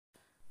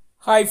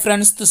Hi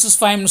friends, this is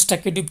 5 Minutes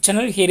Tech YouTube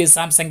channel. Here is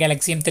Samsung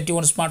Galaxy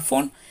M31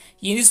 smartphone.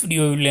 In this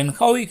video, you will learn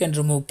how you can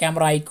remove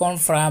camera icon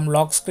from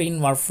lock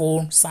screen or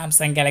phone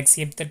Samsung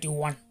Galaxy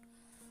M31.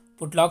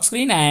 Put lock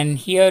screen and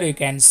here you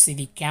can see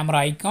the camera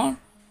icon.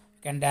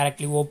 You can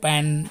directly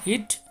open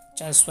it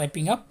just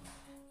swiping up.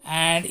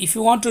 And if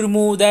you want to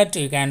remove that,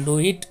 you can do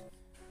it.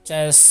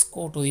 Just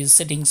go to the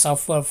settings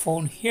of your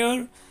phone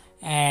here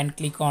and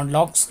click on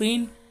lock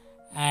screen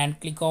and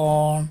click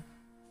on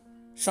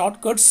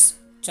shortcuts.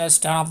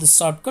 Just turn off the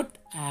shortcut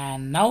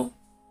and now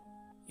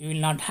you will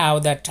not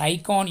have that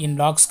icon in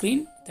lock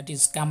screen, that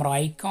is camera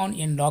icon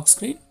in lock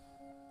screen.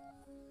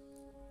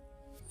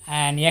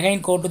 And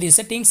again go to the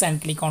settings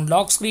and click on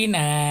lock screen,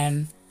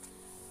 and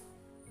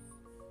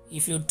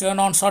if you turn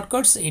on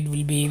shortcuts it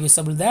will be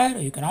visible there.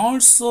 You can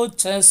also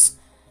just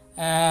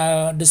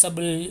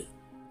disable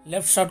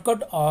left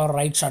shortcut or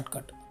right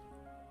shortcut.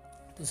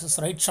 This is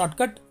right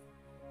shortcut.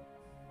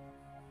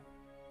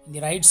 In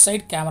the right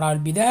side camera will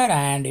be there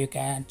and you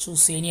can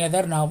choose any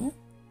other. Now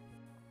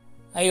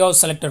I have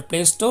selected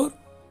Play Store.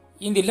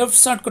 In the left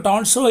shortcut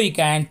also you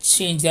can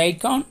change the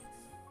icon.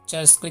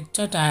 Just click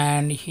that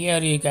and here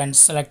you can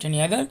select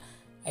any other.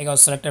 I have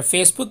selected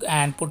Facebook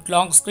and put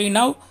lock screen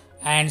now,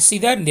 and see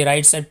that in the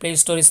right side Play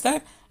Store is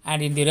there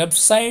and in the left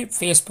side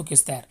Facebook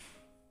is there.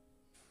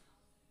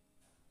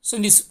 So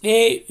in this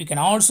way you can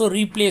also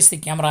replace the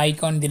camera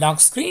icon in the lock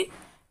screen,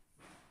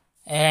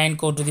 and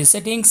go to the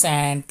settings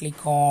and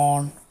click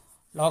on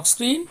lock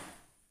screen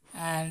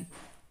and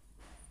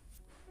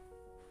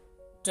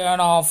turn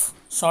off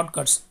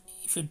shortcuts.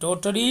 If you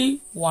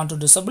totally want to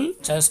disable,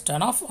 just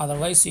turn off,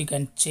 otherwise you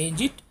can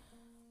change it.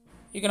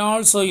 You can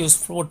also use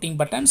floating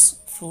buttons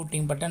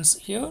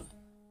here.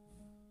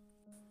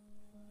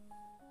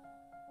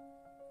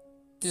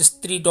 This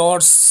three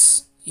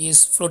dots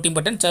is floating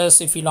button. Just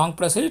if you long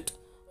press it,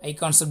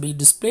 icons will be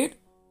displayed.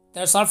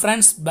 That's all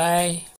friends, bye.